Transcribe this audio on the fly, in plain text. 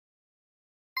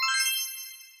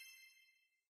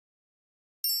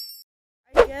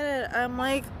get it. I'm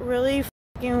like really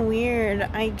fucking weird.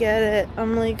 I get it.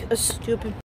 I'm like a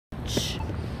stupid bitch.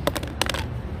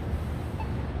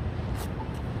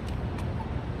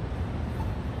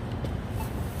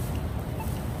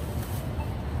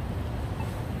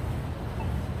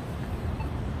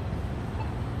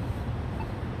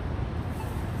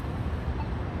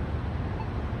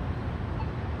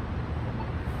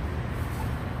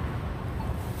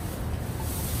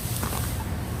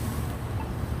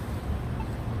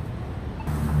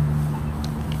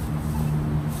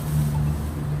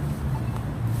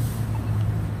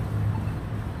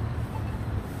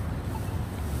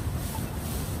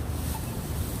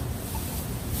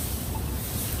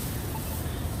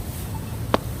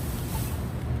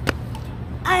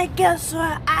 I guess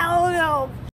what? I don't know.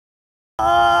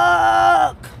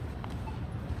 Fuck.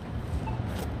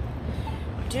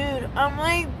 Dude, I'm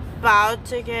like about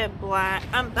to get black.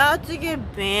 I'm about to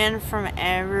get banned from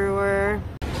everywhere.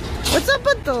 What's up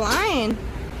with the line?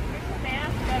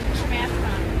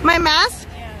 Mask. My mask?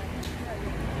 Yeah.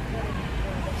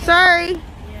 Sorry.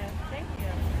 Yeah, thank you.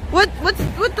 What's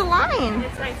with the line?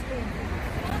 It's ice cream.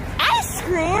 Ice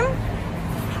cream?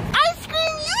 Ice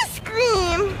cream, you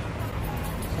scream.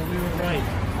 So we were right,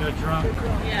 you're drunk.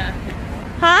 Yeah.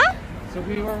 Huh? So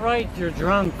we were right, you're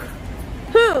drunk.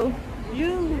 Who?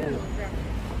 You.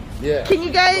 Yeah. Can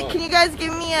you guys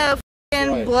give me a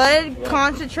fucking blood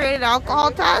concentrated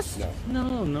alcohol test?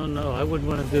 No, I wouldn't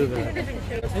want to do that.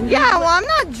 Yeah, well I'm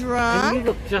not drunk. And you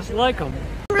look just like him.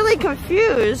 I'm really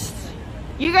confused.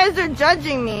 You guys are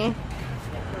judging me.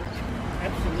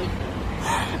 Absolutely.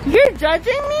 You're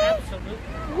judging me? Absolutely.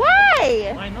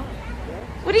 Why? Why not?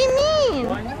 What do you mean?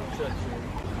 Why not judge you?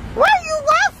 Why are you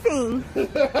laughing?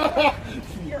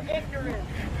 You're ignorant.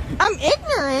 I'm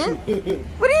ignorant?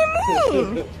 What do you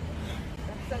mean? That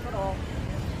says it all.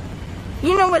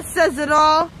 You know what says it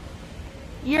all?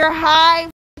 Your high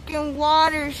fucking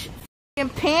water fucking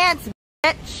pants,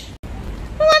 bitch.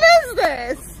 What is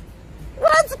this?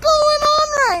 What's going on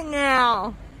right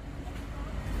now?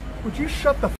 Would you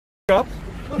shut the f up?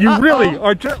 You really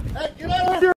are just. Hey, get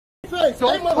out of your face!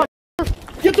 Hey, mother!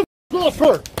 Get the f off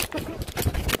her! Get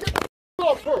the f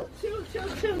off her!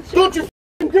 Shoot. Don't you f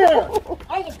dare!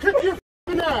 I will kick your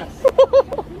f ass!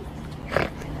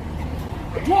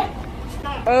 What?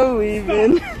 Stop! I'm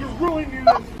leaving. You're ruining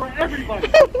this for everybody!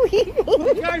 I'm leaving.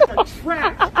 You guys are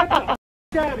trash! Get the f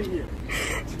out of here!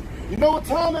 You know what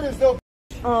time it is, though?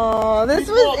 Oh, this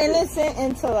was innocent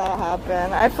until that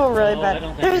happened. I feel really No, bad. I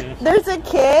don't think There's a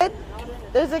kid.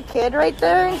 There's a kid right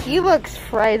there. He looks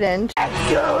frightened.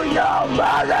 To your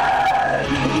mother.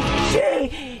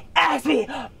 She asked me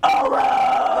over.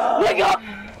 Wake up!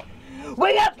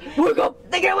 Wake up! Wake up!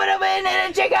 They get one of in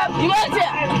and check up. You want it?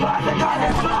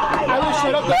 I will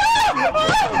shut up.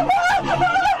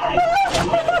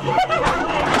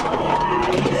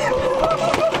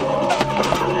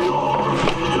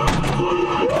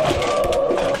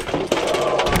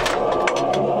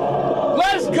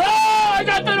 Let's go! I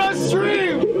got that on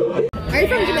stream! Are you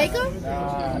from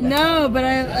Jamaica? No, but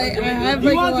I have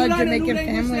like a lot of Jamaican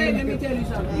family.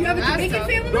 You have a Jamaican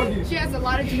family? She has a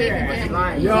lot of Jamaican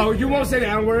family. Yo, you won't say the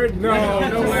N-word? No,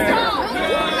 no way.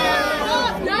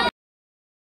 No.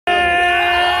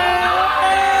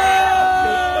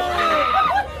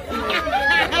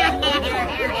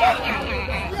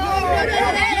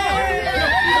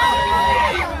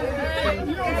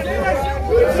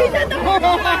 She's at the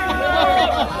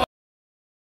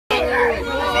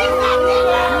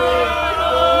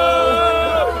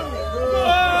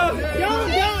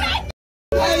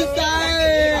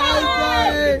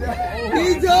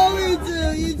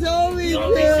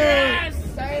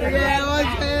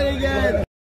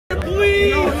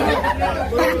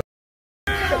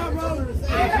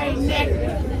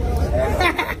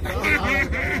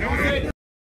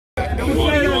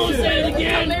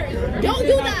Don't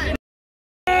do that!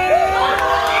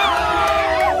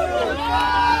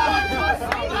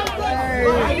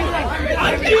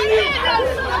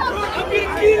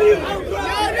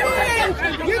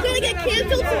 You're gonna get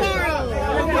canceled tomorrow!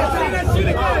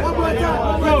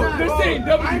 Yo, this ain't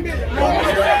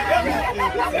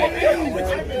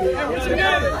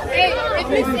Hey, if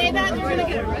we say that, we're gonna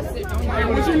get arrested.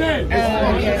 What's your name?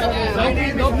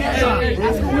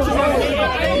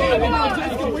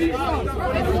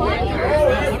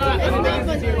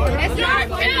 It's not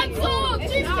canceled!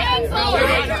 She's canceled!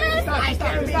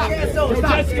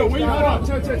 Jessica, where you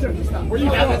from? Where you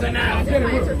from?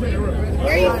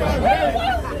 Where are you from?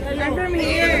 I'm from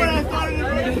here.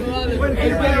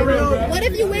 What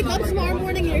if you wake up tomorrow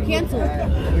morning and your Cancel.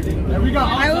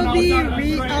 I will be.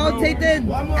 I'll take the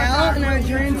L and I'll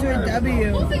turn into a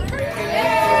W.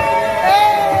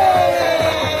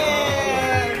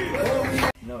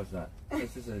 No, it's not.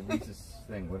 This is a Reese's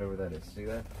thing, whatever that is. See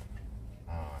that?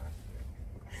 Oh,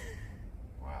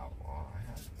 wow. Well,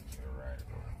 you're right.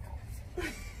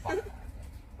 I'm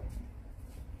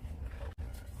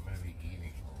gonna be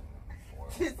eating.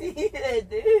 Just eat it,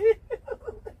 dude.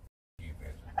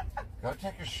 Go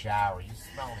take a shower. You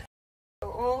smell it.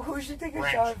 Well, who should take a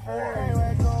French shower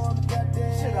whore.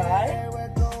 first? Should I?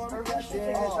 Or who should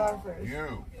take a shower first?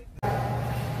 You.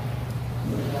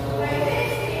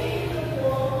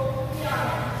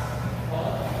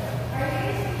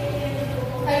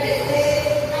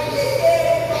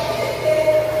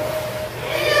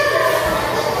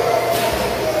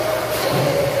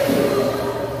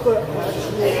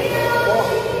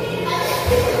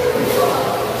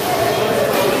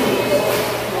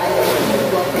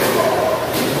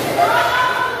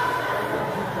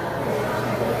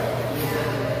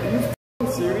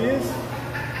 Serious?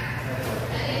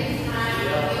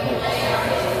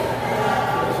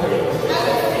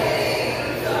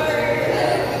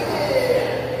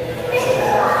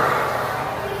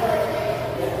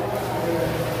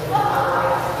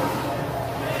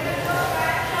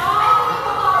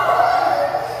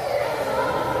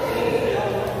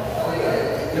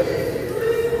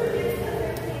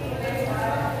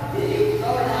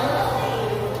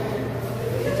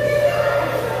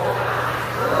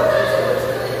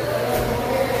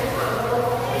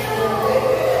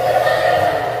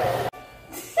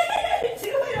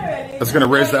 That's gonna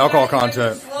raise the alcohol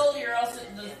content. Slowly, or else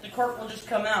the cork will just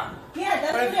come out. Yeah,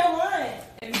 that's what I want.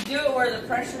 If you do it where the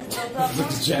pressure's built up,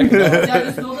 Yeah,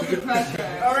 just build up the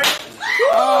pressure. all right.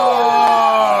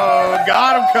 Oh,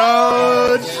 got him,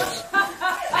 coach.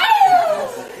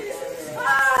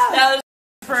 That was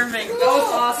perfect. That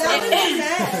was awesome.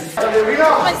 Here we go.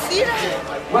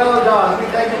 Well done. We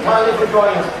thank you kindly for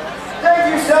joining us.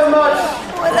 Thank you so much.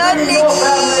 What up, Your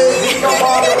family, your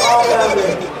part of our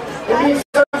family. It means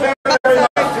so very, very much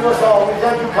to us all. We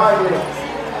thank you kindly.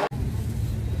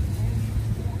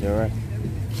 You alright?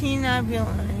 Can you not be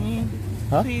lying?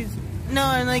 Huh? Please. No,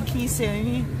 I'm like, can you save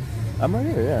me? I'm right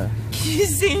here, yeah. Can you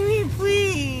save me,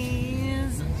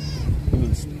 please? You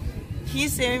mean Can you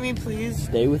save me, please?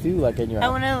 stay with you, like in your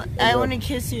house? I wanna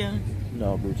kiss you.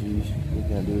 No, Goocheese, you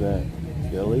can't do that.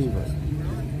 You'll leave her.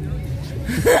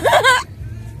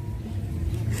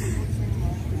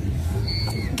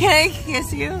 Can I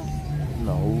kiss you?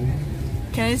 No.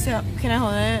 Can I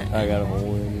hold it? I got a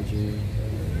hole in your cheese.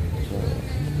 So,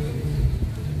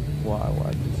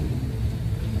 why kiss you?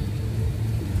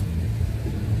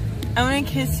 I wanna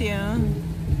kiss you.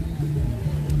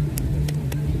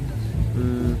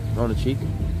 On the cheek?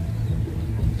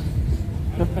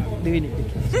 Do you need to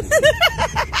kiss?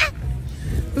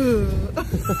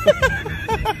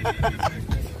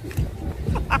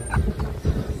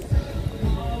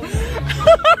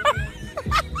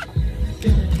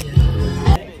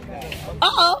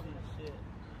 Uh-oh.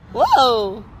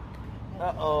 Whoa.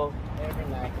 Uh-oh.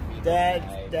 Dad's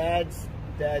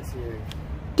here.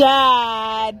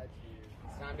 Dad.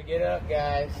 Time to get up,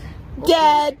 guys.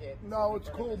 Dad. No, it's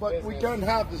cool, but we can't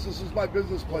have this. This is my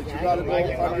business place. You gotta go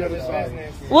on the other side.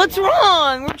 What's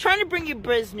wrong? We're trying to bring you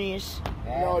business.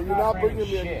 No, you're not bringing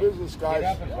me any business,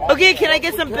 guys. Okay, can I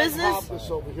get some We can't business? have this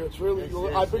over here. It's really.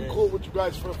 I've been cool with you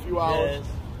guys for a few hours.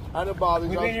 I don't bother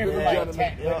you. I've been a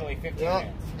gentleman. literally 15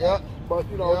 minutes. But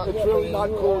you know, it's really not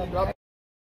cool. You got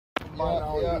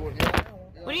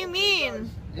What do you mean?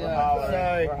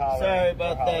 Sorry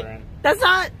about that. That's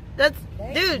not. That's.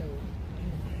 Dude.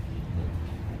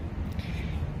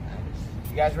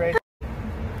 You guys ready?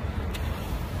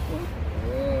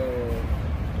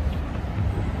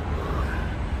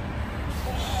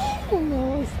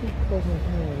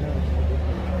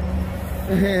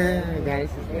 Guys,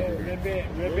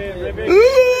 ribbit.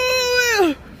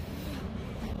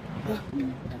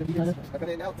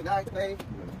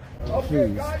 Okay,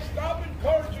 guys, stop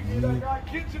encouraging it. I got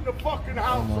kids in the fucking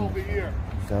house over here.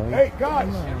 Sorry? Hey,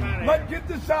 guys, let's get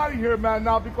this out of here, man,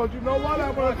 now, because you know what?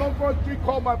 I'm going to go across the street,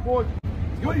 call my boys.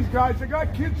 Please, guys, I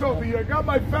got kids over here. I got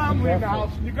my family in the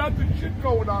house, and you got this shit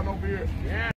going on over here.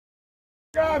 Yeah.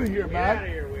 Get out of here, Get man. out of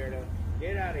here, weirdo.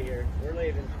 Get out of here. We're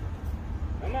leaving.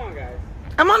 Come on, guys.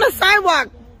 I'm on the sidewalk.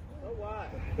 So what?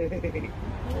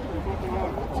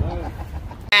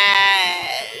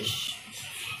 Ash.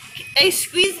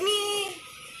 Excuse me.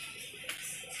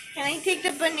 Can I take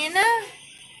the banana?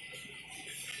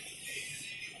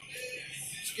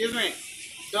 Excuse me.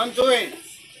 Don't do it.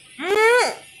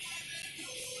 What?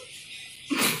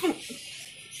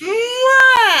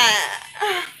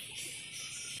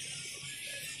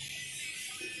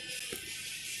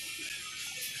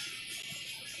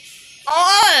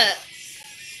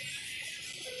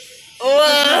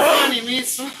 Funny,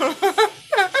 miss.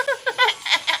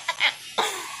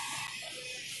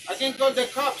 I can call the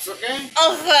cops, okay?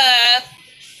 Okay.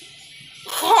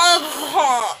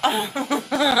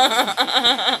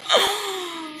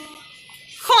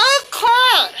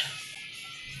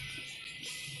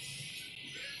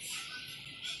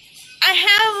 I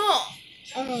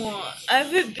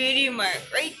have a beauty mark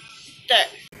right there.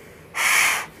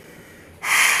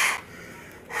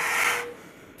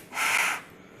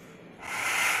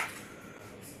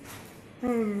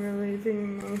 I'm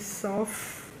relieving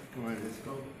myself. Come on, let's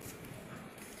go.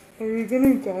 Are you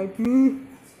gonna gag me?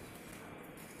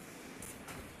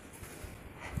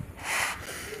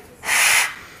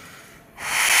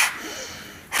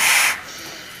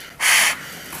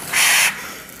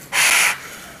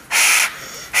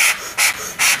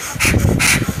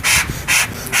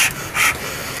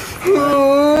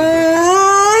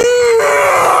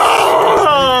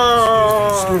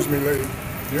 Excuse me, lady.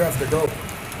 You have to go.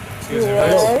 Excuse me,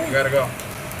 please. You gotta go.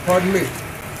 Pardon me. You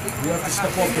have to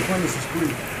step off the premises,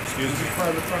 please. Excuse me.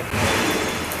 Private property.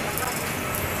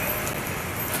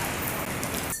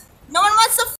 No one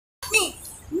wants to fuck me!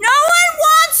 No one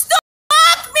wants to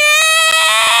fuck me!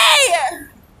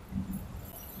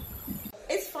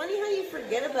 It's funny how you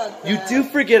forget about that. You do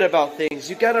forget about things.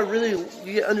 You gotta really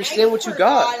understand what you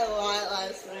got. I forgot a lot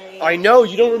last night. I know,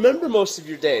 you don't remember most of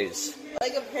your days.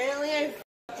 Like, apparently I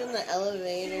fucked in the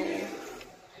elevator.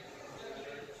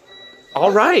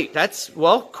 Alright, that's,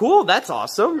 well, cool, that's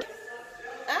awesome.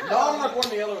 Ow. No, I'm not going to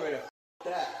the elevator.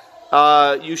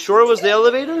 That. You sure it was the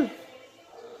elevator?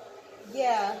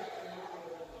 Yeah.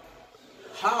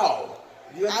 How?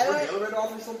 You have I to turn the don't- elevator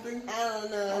off or something? I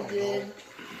don't know, dude.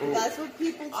 That's what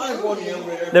people I'm tell going to me. the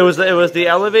elevator. It was the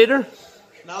elevator?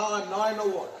 Now I know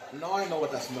what. Now I know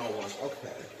what that smell was.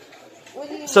 Okay. What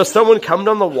do you So someone cummed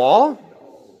on the wall?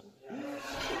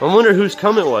 I wonder whose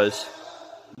cum it was.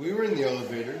 We were in the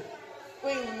elevator.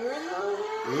 Wait, we were in the elevator?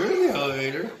 We were in the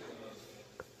elevator.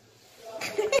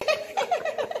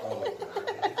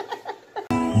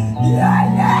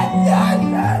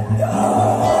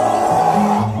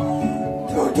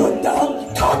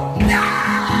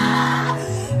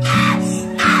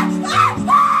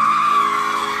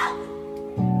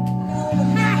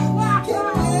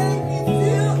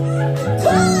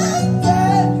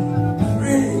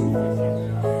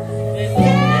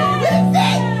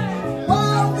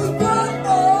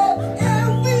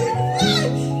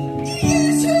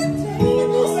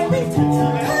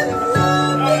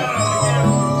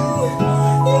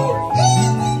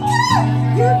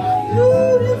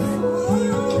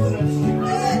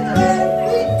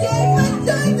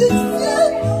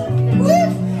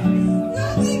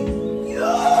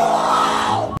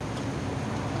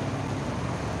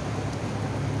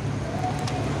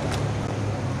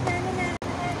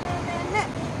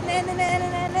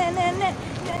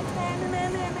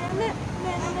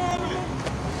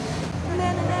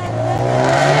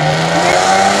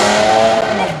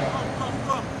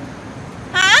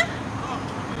 Huh?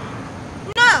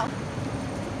 No.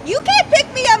 You can't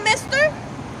pick me up, mister.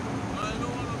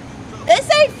 This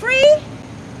ain't free.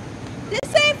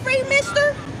 This ain't free,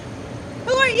 mister.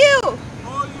 Who are you?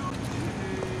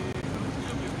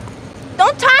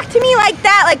 Don't talk to me like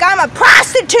that, like I'm a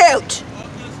prostitute.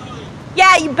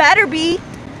 Yeah, you better be.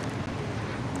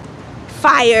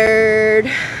 Fired.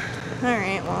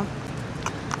 Alright, well.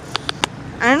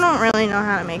 I don't really know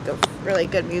how to make a really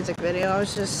good music video. I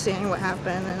was just seeing what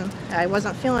happened and I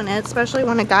wasn't feeling it, especially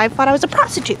when a guy thought I was a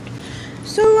prostitute.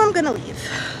 So I'm gonna leave.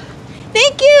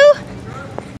 Thank you!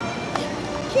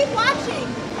 Keep watching!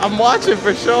 I'm watching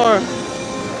for sure. Wait.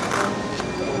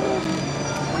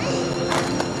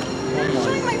 I'm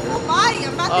showing my full body.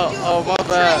 I'm about to do a Oh, my full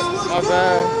bad. trick. My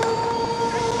bad.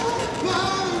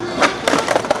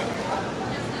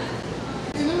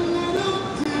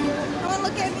 Don't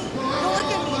look at me. Don't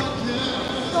look at me.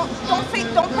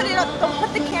 Don't put it up. Don't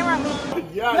put the camera on me.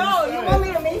 Yeah, No, you want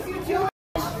me to make you too?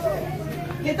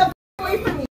 Get the away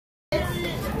from me.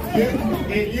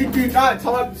 You do not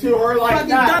talk to her like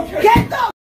that. Get the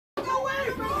away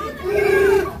from me.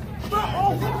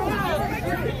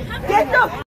 Get the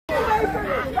away from me.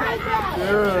 Right now. Get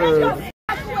the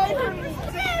away from me.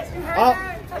 Oh.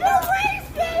 You're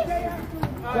wasting.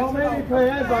 Don't make me put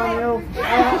hands on you. I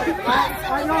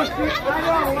know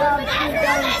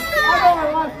a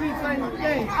lot of street things.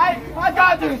 I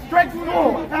got to strict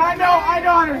school, and I know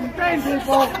how to restrain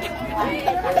people.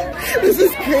 This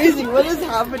is crazy. What is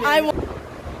happening?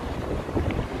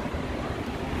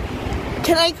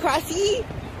 Can I crossy?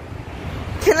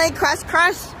 Can I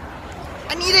cross?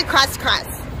 I need a cross.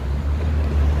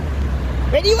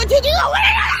 Ready? 1, 2, 3, go!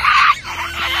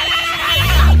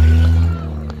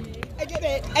 I did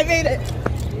it. I made it.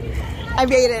 I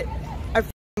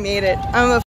made it.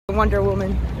 I'm a Wonder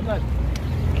Woman. I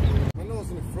know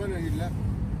it's in the front and he left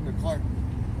in the car.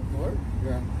 Door?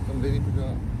 Yeah. Some lady put it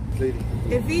up. Lady.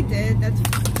 If he did, that's...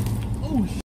 Oh,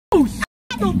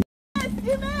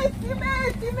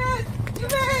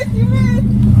 You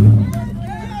missed!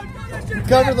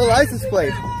 cover the license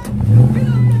plate.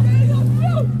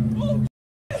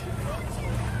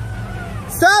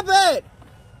 Stop it!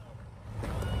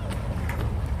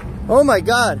 Oh my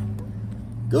God.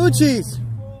 Goocheese.